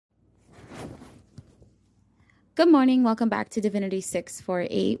Good morning. Welcome back to Divinity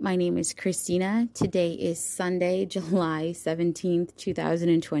 648. My name is Christina. Today is Sunday, July 17th,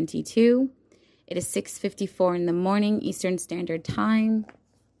 2022. It is 6:54 in the morning, Eastern Standard Time.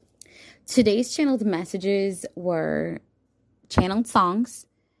 Today's channeled messages were channeled songs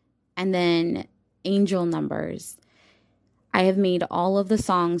and then angel numbers. I have made all of the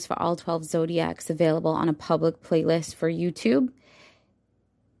songs for all 12 zodiacs available on a public playlist for YouTube.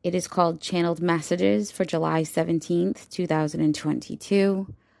 It is called Channeled Messages for July 17th,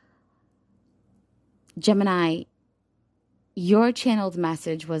 2022. Gemini, your channeled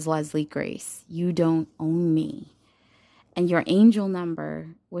message was Leslie Grace. You don't own me. And your angel number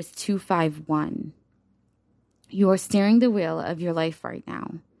was 251. You are steering the wheel of your life right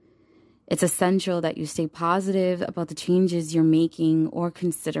now. It's essential that you stay positive about the changes you're making or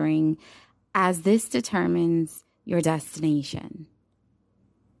considering, as this determines your destination.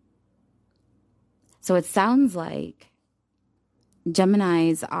 So it sounds like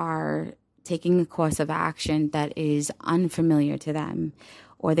Geminis are taking a course of action that is unfamiliar to them,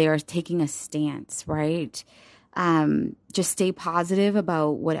 or they are taking a stance, right? Just stay positive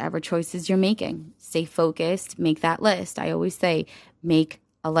about whatever choices you're making. Stay focused, make that list. I always say, make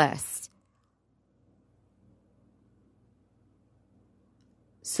a list.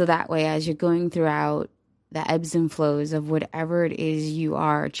 So that way, as you're going throughout the ebbs and flows of whatever it is you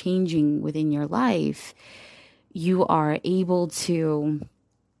are changing within your life, you are able to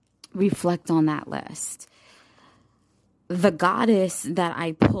reflect on that list. The goddess that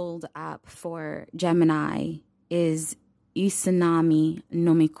I pulled up for Gemini is Izanami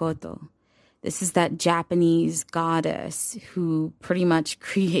no Mikoto. This is that Japanese goddess who pretty much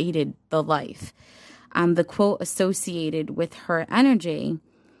created the life. The quote associated with her energy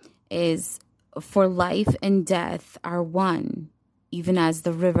is, "For life and death are one, even as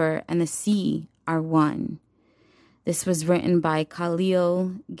the river and the sea are one." This was written by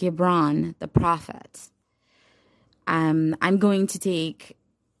Khalil Gibran, the prophet. I'm going to take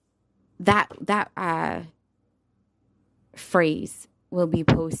that phrase will be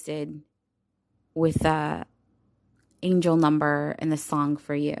posted with angel number and the song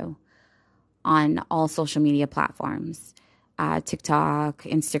for you on all social media platforms. TikTok,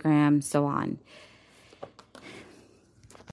 Instagram, so on.